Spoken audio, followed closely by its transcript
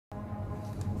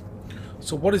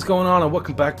So what is going on, and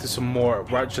welcome back to some more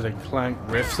Ratchet and Clank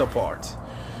Rifts Apart.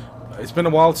 It's been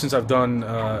a while since I've done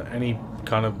any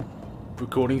kind of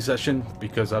recording session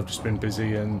because I've just been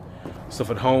busy and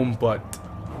stuff at home, but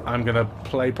I'm gonna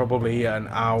play probably an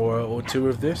hour or two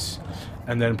of this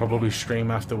and then probably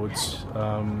stream afterwards.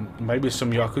 Maybe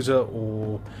some Yakuza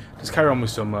or just carry on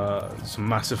with some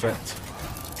Mass Effect,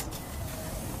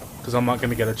 because I'm not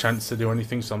gonna get a chance to do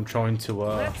anything, so I'm trying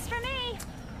to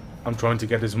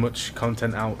get as much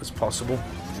content out as possible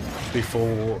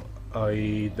before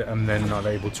I am then not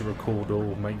able to record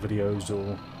or make videos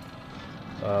or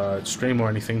stream or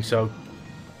anything. So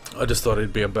I just thought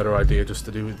it'd be a better idea just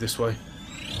to do it this way.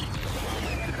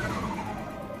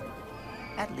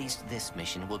 At least this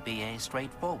mission will be a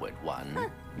straightforward one. Huh.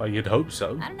 Well, you'd hope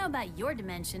so. I don't know about your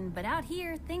dimension, but out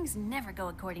here, things never go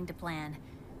according to plan.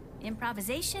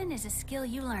 Improvisation is a skill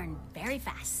you learn very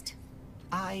fast.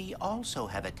 I also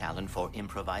have a talent for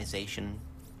improvisation.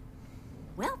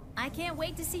 Well, I can't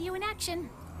wait to see you in action.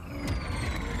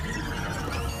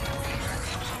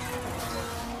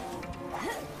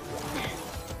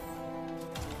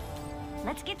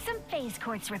 Let's get some phase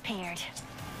courts repaired.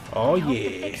 Oh I hope the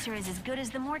yeah. fixer is as good as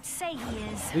the Morts say he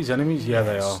is. These enemies, yeah,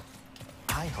 they are.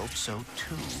 I hope so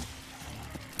too.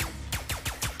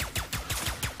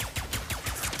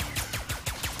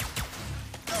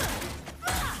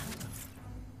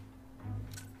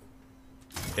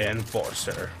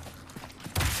 Enforcer.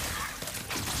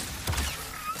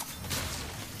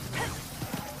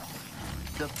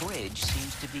 The bridge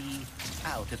seems to be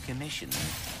out of commission.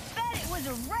 Bet it was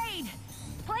a raid!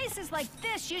 Places like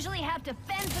this usually have to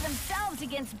fend for themselves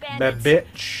against That bandits.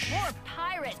 bitch. Or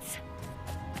pirates.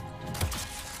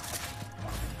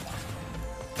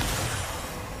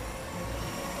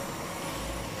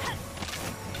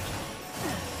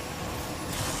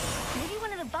 Maybe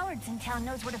one of the Bullards in town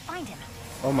knows where to find him.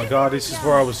 Oh my god, this is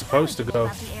where I was supposed to go.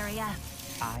 About the area.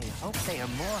 I hope they are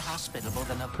more hospitable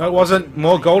than a... No, it wasn't.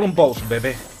 More golden bolts,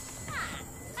 baby.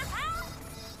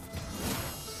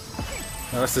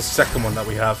 No, that's the second one that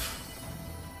we have.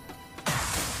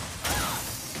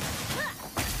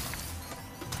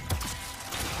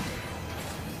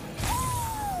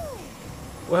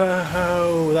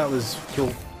 Whoa, that was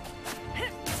cool.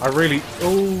 I really...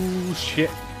 Oh,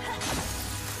 shit.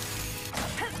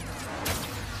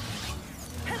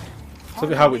 Look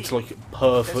at how it's like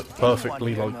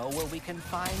perfectly like... know where we can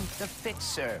find the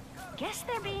fixer? Guess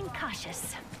they're being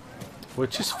cautious.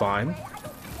 Which is fine.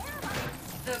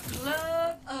 The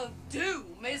Club of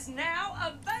Doom is now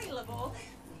available.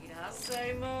 Need I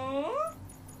say more?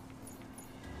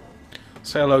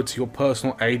 Say hello to your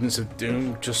personal agents of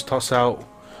doom. Just toss out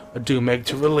a doom egg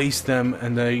to release them,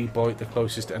 and they bite the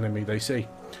closest enemy they see.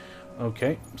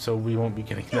 Okay, so we won't be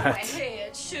getting Go that.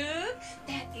 ahead, Shug.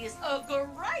 That is a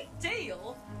great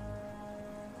deal.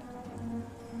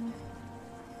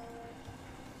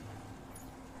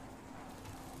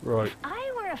 Right. If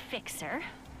I were a fixer,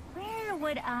 where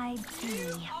would I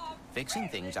be? Fixing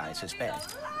things, I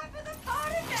suspect.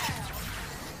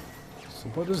 So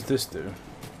what does this do?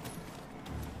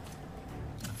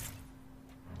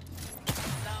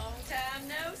 Long time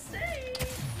no see.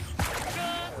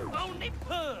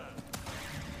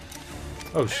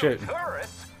 Oh shit.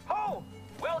 Tourists, ho!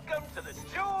 Welcome to the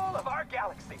jewel of our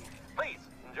galaxy. Please,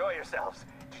 enjoy yourselves.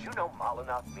 Did you know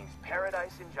Molinoff means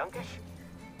paradise in Junkish?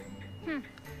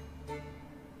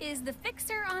 Is the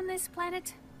fixer on this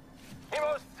planet? He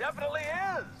most definitely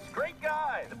is. Great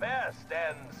guy, the best,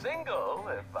 and single,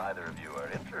 if either of you are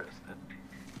interested.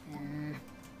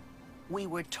 We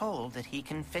were told that he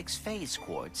can fix phase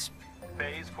quartz.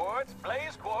 Phase quartz,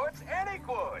 blaze quartz, any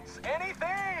quartz,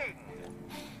 anything!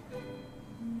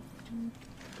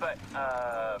 But,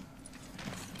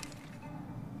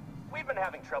 we've been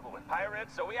having trouble with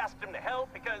pirates, so we asked him to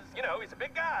help because, you know, he's a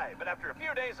big guy. But after a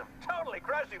few days of totally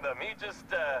crushing them, he just,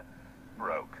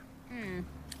 broke.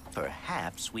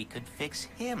 Perhaps we could fix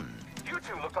him. You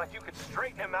two look like you could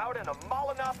straighten him out in a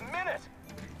Molinoff minute.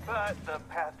 But the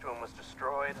path to him was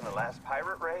destroyed in the last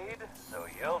pirate raid, so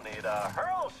you'll need a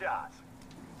hurl shot.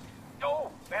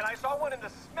 Oh, and I saw one in the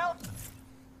smelt.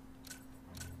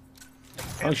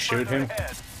 I shoot him.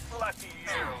 Head. Lucky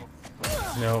you.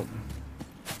 No.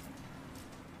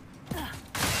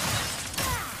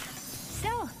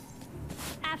 So,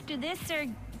 after this, are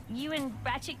you and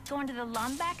Ratchet going to the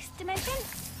Lombax dimension?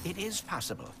 It is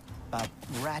possible, but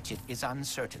Ratchet is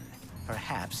uncertain.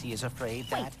 Perhaps he is afraid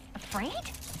Wait, that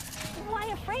afraid? Why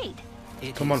afraid?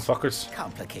 it Come on, is fuckers.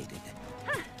 complicated.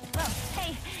 Huh. Well,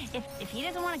 hey, if he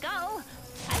doesn't want to go,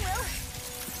 I will.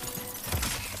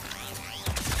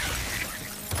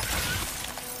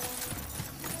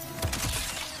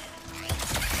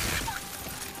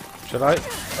 Should I?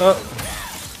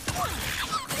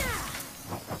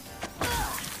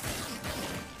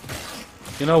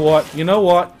 You know what? You know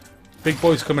what? Big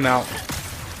boy's coming out.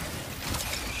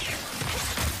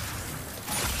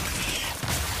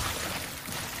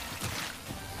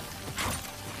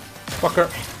 Fucker.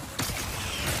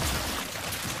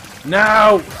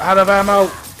 No! Out of ammo!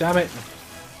 Damn it.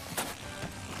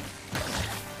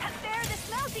 Up there, the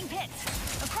smelting pits.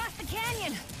 Across the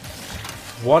canyon.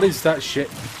 What is that shit?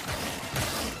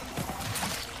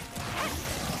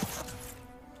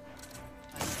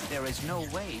 There is no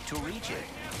way to reach it.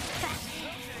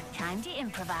 Time to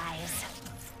improvise.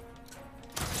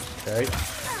 Okay.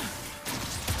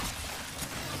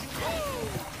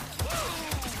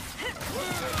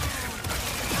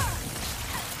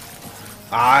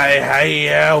 I hate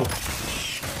you.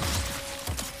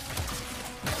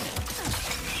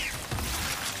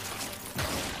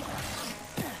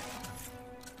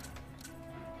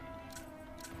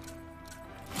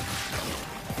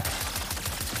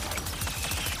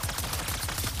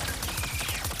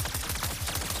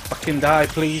 Fucking die,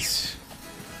 please.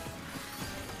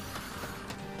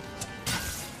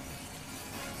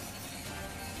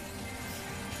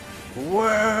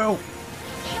 Whoa!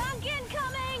 Chunk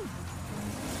incoming!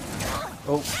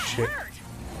 Oh shit.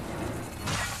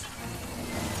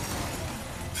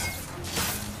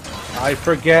 I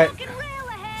forget. Broken rail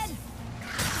ahead.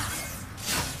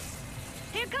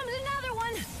 Here comes another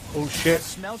one. Oh shit. The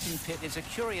smelting pit is a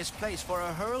curious place for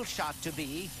a hurl shot to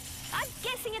be. I'm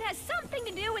guessing it has something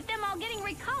to do with them all getting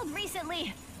recalled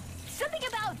recently. Something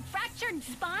about fractured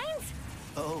spines?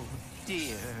 Oh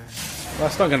dear.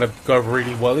 That's not gonna go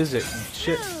really well, is it?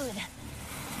 Shit. Dude.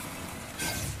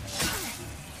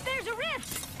 There's a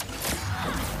rift.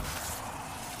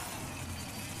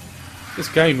 This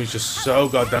game is just so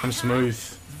goddamn smooth.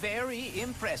 Very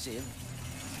impressive.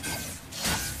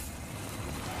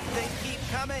 They keep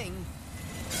coming.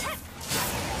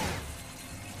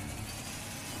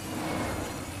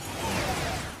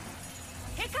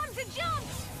 Here comes a jump.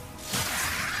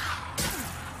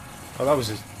 Oh, that was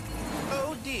his.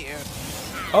 Oh dear.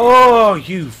 Oh,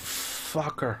 you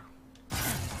fucker.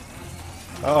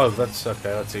 Oh, that's okay.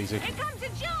 That's easy. Here comes a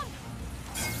jump.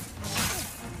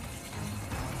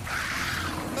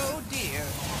 Oh dear.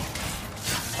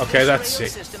 Okay, that's This rail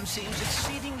sick. system seems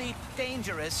exceedingly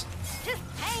dangerous. Just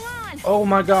hang on. Oh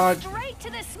my god. Straight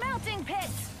to the smelting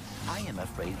pits. I am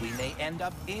afraid we may end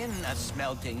up in a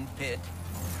smelting pit.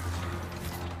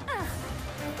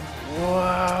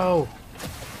 Wow.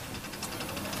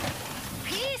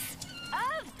 Piece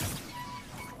of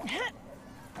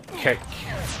Okay.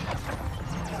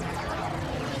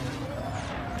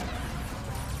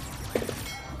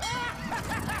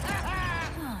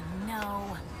 Oh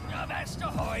no. Avast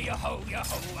ahoy, yo-ho,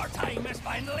 our time has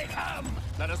finally come.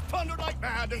 Let us plunder like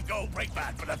mad and go break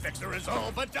bad, for the fixer is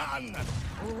all but done.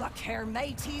 Look here,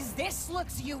 mateys, this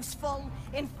looks useful.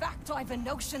 In fact, I've a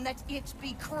notion that it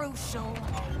be crucial.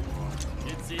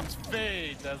 It seems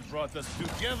fate has brought us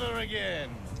together again,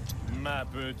 ma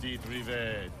petite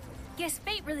rivette. Guess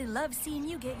fate really loves seeing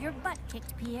you get your butt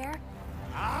kicked, Pierre.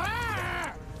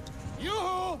 Ah!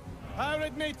 Yoo-hoo!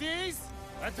 Pirate mateys,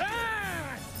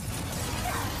 attack!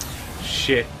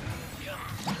 Shit.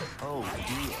 Oh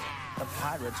dear. The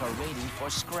pirates are waiting for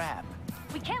scrap.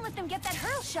 We can't let them get that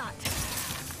hurl shot.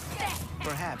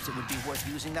 Perhaps it would be worth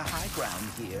using the high ground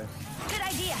here. Good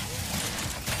idea.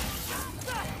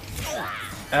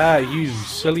 Ah, you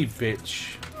silly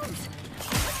bitch. Looks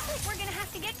like we're gonna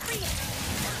have to get creative.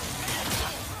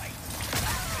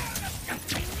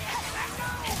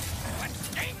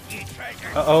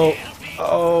 Uh-oh.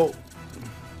 Uh-oh.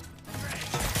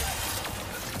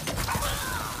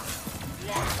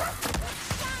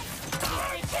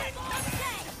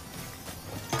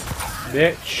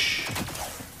 Bitch.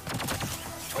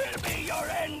 Twill be your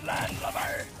end,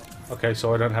 landlubber. Okay,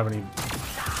 so I don't have any.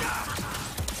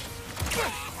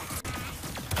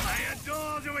 I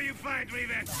adore the way you fight,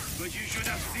 Rivette, but you should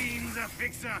have seen the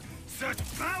fixer. Such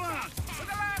power! For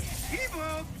the last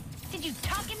people! Did you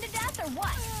talk him to death or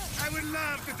what? I would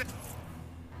love to take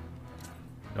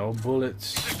No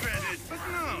bullets. the credit, but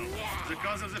no. The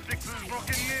cause of the fixer's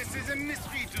brokenness is a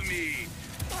mystery to me.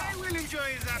 I will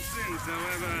enjoy his absence,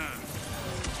 however.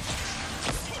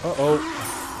 Uh-oh.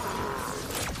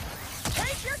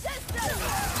 Take your distance.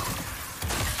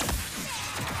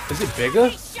 Is it bigger?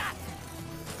 Everything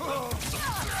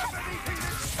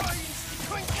that shines,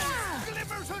 twinkles,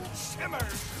 glimmers, and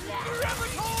shimmers. Grab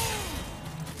it home!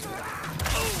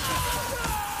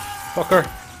 Fucker.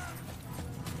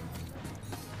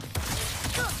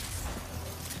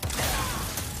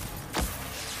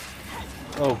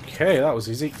 Okay, that was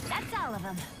easy. That's all of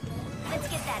them. Let's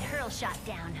get that hurl shot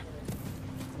down.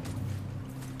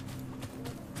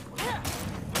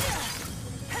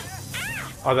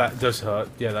 Oh, that does hurt.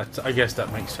 Yeah, that's. I guess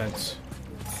that makes sense.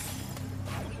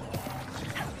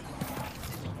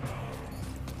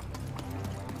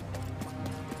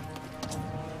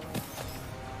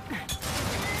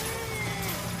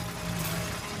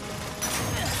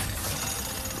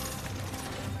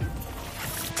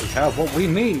 We have what we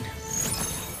need.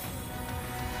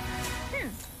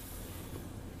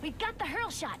 We've got the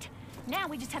hurl shot. Now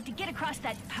we just have to get across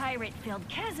that pirate-filled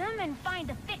chasm and find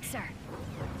the fixer.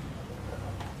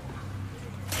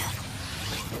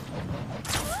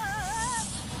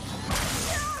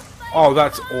 Oh,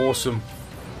 that's awesome.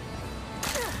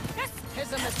 This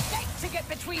is a mistake to get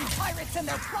between pirates and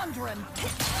their plundering.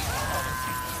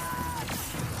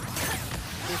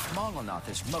 If Molotov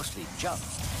is mostly junk,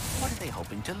 what are they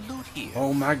hoping to loot here?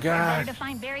 Oh my Better god. to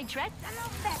find buried treasure.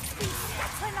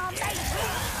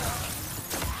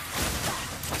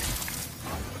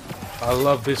 I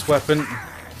love this weapon.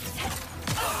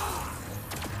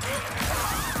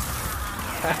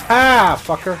 Ha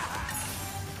fucker.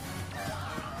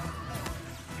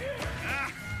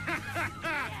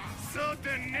 So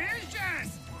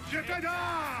tenacious! Je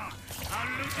t'adore! Our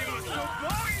looting was so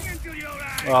boring until you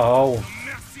arrived! Oh.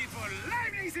 Merci for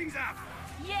livening things up!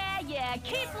 Yeah,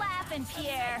 keep laughing,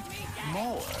 Pierre.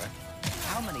 More?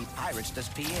 How many pirates does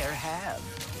Pierre have?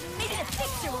 Maybe the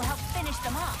fixer will help finish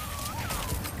them off.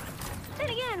 Then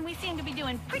again, we seem to be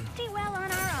doing pretty well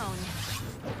on our own.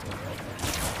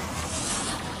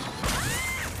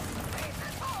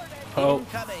 Oh,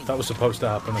 that was supposed to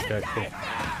happen. Okay, cool. Your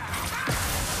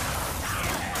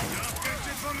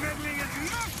penchant for meddling is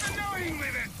most annoying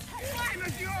with it! Why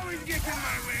must you always get in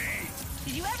my way?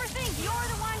 Did you ever think you're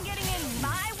the one getting in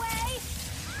my way?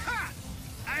 Ha!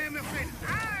 I am afraid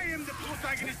I am the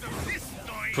protagonist of this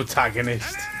story!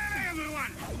 Protagonist. And I am the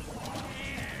one!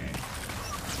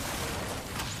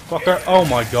 Fucker. Oh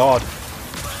my god.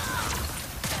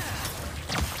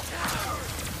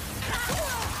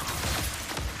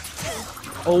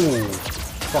 Oh,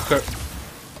 fucker.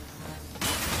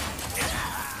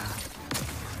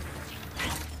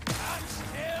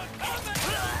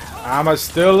 I'm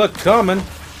still a-coming.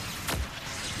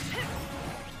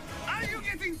 Are you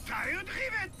getting tired,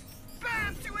 Rivet?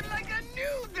 Perhaps you would like a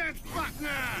new dance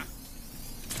partner!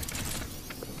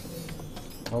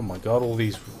 Oh my god, all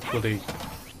these bloody...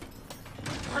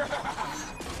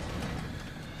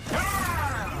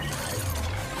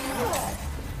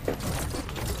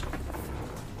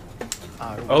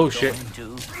 Are we Oh, shit. going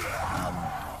to,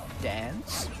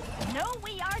 dance? No,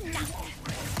 we are not.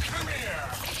 Come here,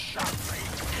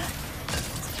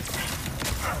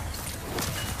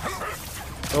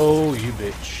 Oh, you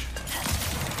bitch.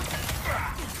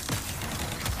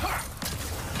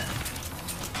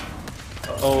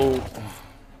 Oh.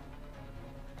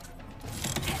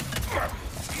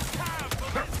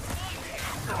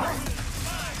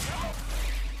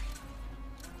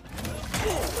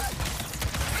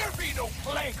 There be no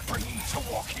Clank for ye to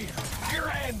walk here. Your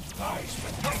end lies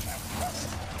with him.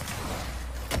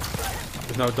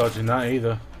 There's no dodging that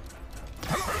either.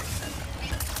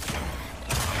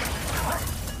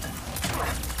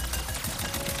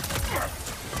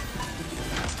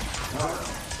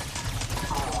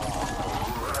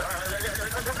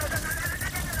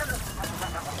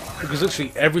 Because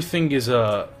literally everything is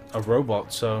a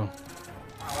robot, so...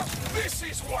 This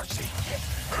is what ye get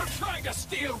for trying to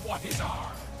steal what is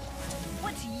ours.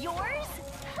 What's yours?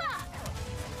 Ha!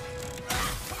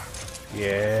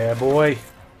 Yeah, boy.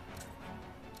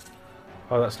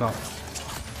 Oh, that's not...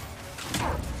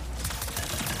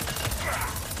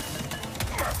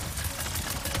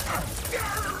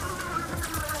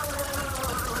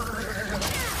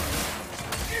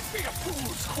 It be a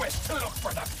fool's quest to look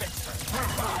for the fixer.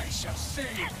 I shall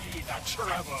save ye the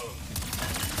trouble.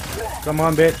 Come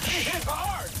on, bitch. It's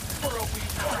hard for a wee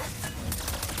boy.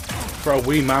 For a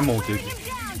wee mammal, dude.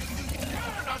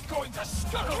 You're not going to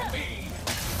scuttle me.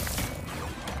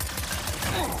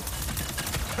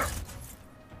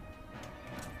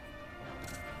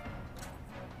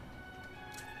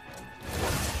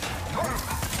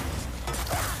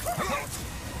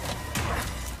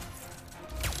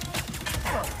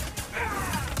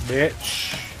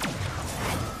 Bitch.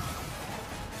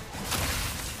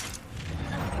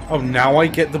 Oh, now I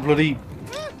get the bloody...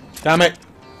 Damn it.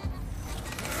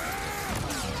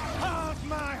 Halt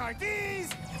my hearties!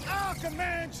 Our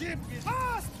command ship is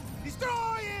lost!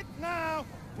 Destroy it now!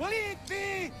 Will it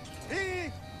be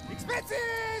the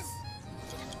expenses?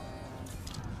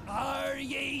 Are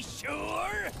ye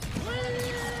sure?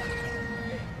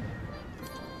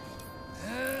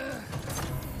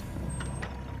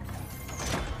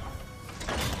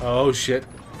 Oh shit.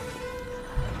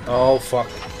 Oh fuck.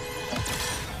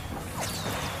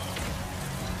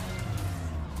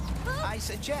 I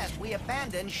suggest we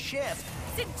abandon ship.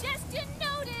 Suggestion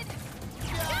noted.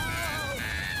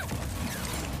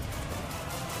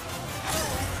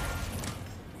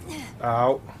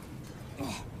 Ow.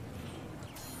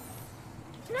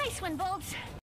 Nice one, Bolts.